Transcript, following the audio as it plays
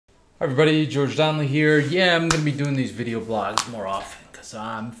Hi everybody, George Donnelly here. Yeah, I'm going to be doing these video blogs more often because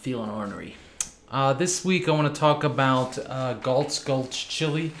I'm feeling ornery. This week I want to talk about Gulch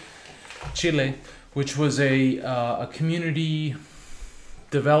Chile, which was a community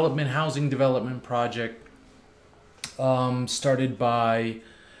development, housing development project started by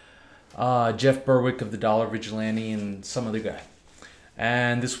Jeff Berwick of the Dollar Vigilante and some other guy.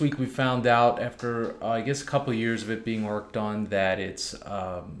 And this week we found out, after I guess a couple of years of it being worked on, that it's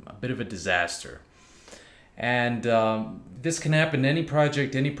a bit of a disaster. And this can happen to any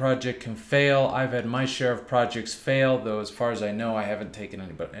project. Any project can fail. I've had my share of projects fail, though as far as I know, I haven't taken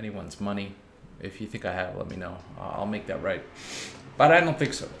anyone's money. If you think I have, let me know. I'll make that right. But I don't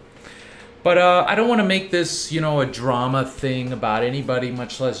think so. But I don't want to make this, a drama thing about anybody,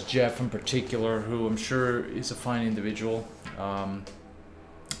 much less Jeff in particular, who I'm sure is a fine individual.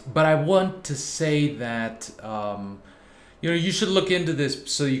 But I want to say that, you should look into this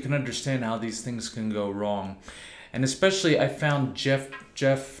so you can understand how these things can go wrong. And especially I found Jeff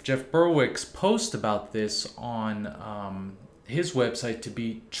Berwick's post about this on his website to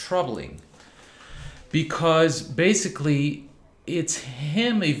be troubling. Because basically it's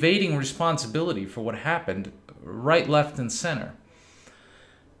him evading responsibility for what happened right, left, and center.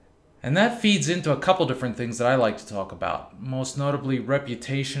 And that feeds into a couple different things that I like to talk about, most notably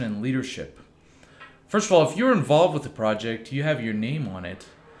reputation and leadership. First of all, if you're involved with the project, you have your name on it.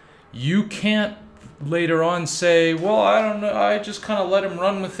 You can't later on say, well, I don't know, I just kind of let him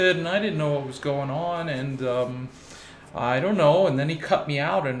run with it and I didn't know what was going on and I don't know, and then he cut me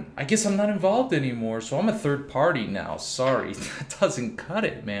out and I guess I'm not involved anymore, so I'm a third party now. Sorry, that doesn't cut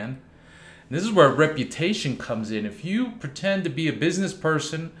it, man. And this is where reputation comes in. If you pretend to be a business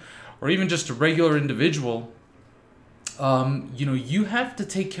person or even just a regular individual, you have to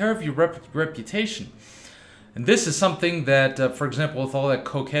take care of your reputation. And this is something that, for example, with all that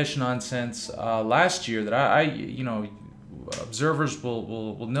Kokesh nonsense last year, that observers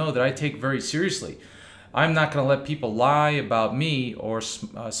will know that I take very seriously. I'm not going to let people lie about me or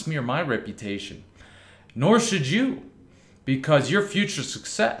smear my reputation. Nor should you, because your future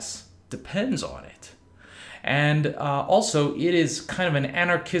success depends on it. And also, it is kind of an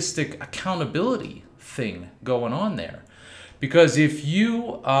anarchistic accountability thing going on there. Because if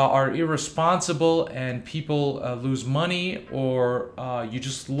you are irresponsible and people lose money or you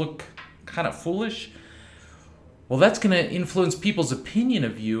just look kind of foolish, well, that's going to influence people's opinion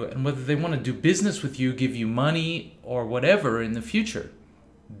of you and whether they want to do business with you, give you money, or whatever in the future.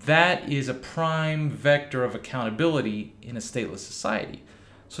 That is a prime vector of accountability in a stateless society.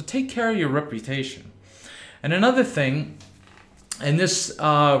 So take care of your reputation. And another thing, and this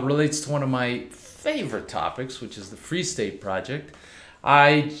relates to one of my favorite topics, which is the Free State Project.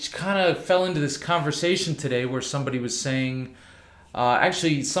 I kind of fell into this conversation today where somebody was saying,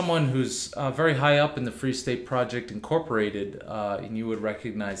 actually someone who's very high up in the Free State Project Incorporated, and you would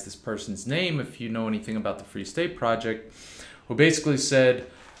recognize this person's name if you know anything about the Free State Project, who basically said,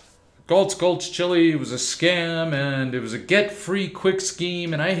 Gulch Chile was a scam and it was a get-free-quick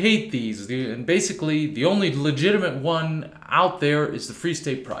scheme and I hate these. And basically the only legitimate one out there is the Free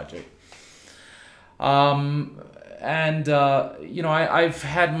State Project. I've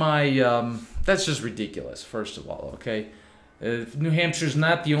had my, that's just ridiculous, first of all, okay? New Hampshire's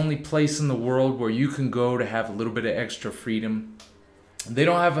not the only place in the world where you can go to have a little bit of extra freedom. They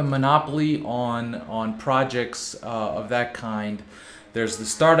don't have a monopoly on projects of that kind. There's the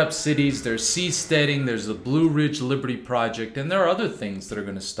startup cities, there's seasteading, there's the Blue Ridge Liberty Project, and there are other things that are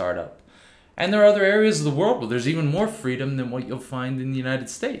going to start up. And there are other areas of the world where there's even more freedom than what you'll find in the United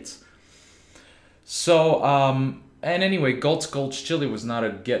States. So, and anyway, Gulch Chile was not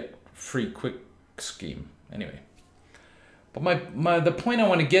a get-free-quick scheme. Anyway. But the point I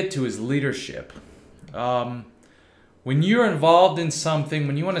want to get to is leadership. When you're involved in something,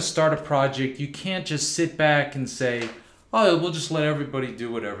 when you want to start a project, you can't just sit back and say, oh, we'll just let everybody do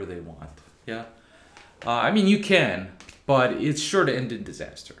whatever they want. Yeah? I mean, you can, but it's sure to end in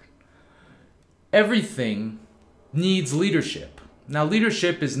disaster. Everything needs leadership. Now,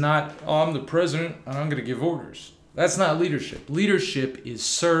 leadership is not, oh, I'm the president and I'm going to give orders. That's not leadership. Leadership is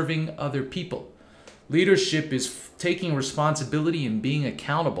serving other people. Leadership is taking responsibility and being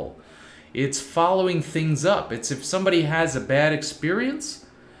accountable. It's following things up. It's if somebody has a bad experience,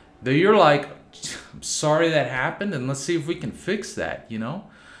 that you're like, I'm sorry that happened and let's see if we can fix that,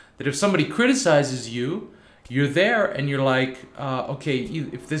 That if somebody criticizes you, you're there and you're like, okay,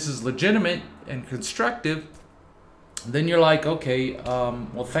 if this is legitimate and constructive, then you're like, okay,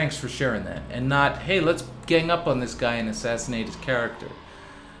 well, thanks for sharing that. And not, hey, let's gang up on this guy and assassinate his character.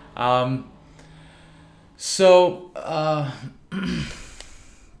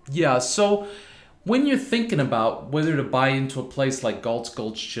 Yeah, so when you're thinking about whether to buy into a place like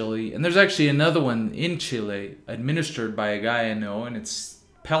Gulch Chile, and there's actually another one in Chile administered by a guy I know, and it's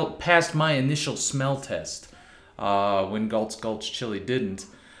passed my initial smell test when Gulch Chile didn't,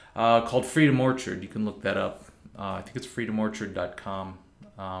 called Freedom Orchard. You can look that up. I think it's freedomorchard.com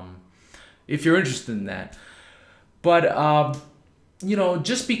if you're interested in that. But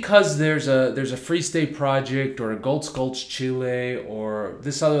just because there's a Free State project or a Gulch Chile or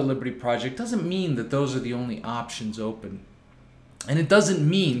this other Liberty project doesn't mean that those are the only options open. And it doesn't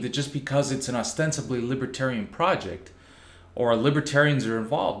mean that just because it's an ostensibly libertarian project or libertarians are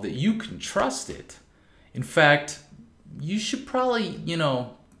involved that you can trust it. In fact, you should probably,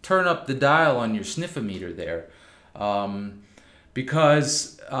 turn up the dial on your sniffometer there.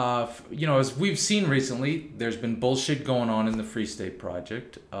 Because, as we've seen recently, there's been bullshit going on in the Free State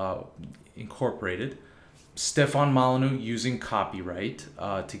Project, Incorporated. Stefan Molyneux using copyright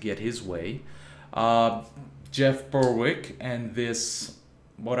to get his way. Jeff Berwick and this,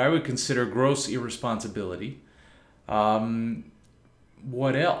 what I would consider gross irresponsibility.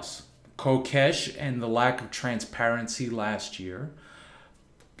 What else? Kokesh and the lack of transparency last year.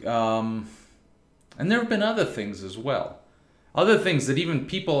 And there have been other things as well. Other things that even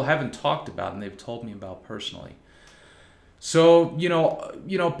people haven't talked about and they've told me about personally. So,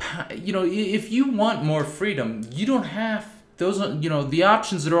 if you want more freedom, you don't have those, the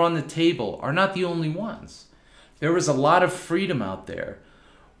options that are on the table are not the only ones. There is a lot of freedom out there.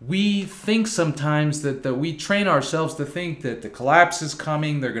 We think sometimes that we train ourselves to think that the collapse is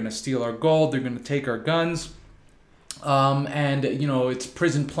coming, they're going to steal our gold, they're going to take our guns, and it's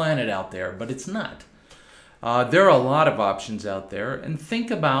prison planet out there, but it's not. There are a lot of options out there, and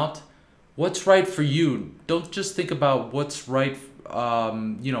think about what's right for you. Don't just think about what's right,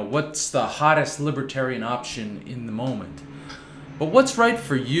 what's the hottest libertarian option in the moment, but what's right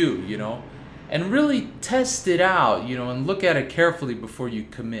for you, and really test it out, and look at it carefully before you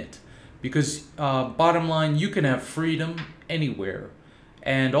commit. Because bottom line, you can have freedom anywhere.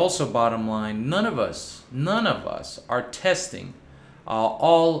 And also bottom line, none of us are testing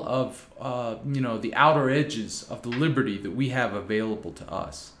all of the outer edges of the liberty that we have available to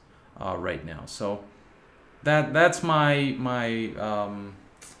us right now. So that's my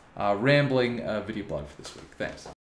rambling video blog for this week. Thanks.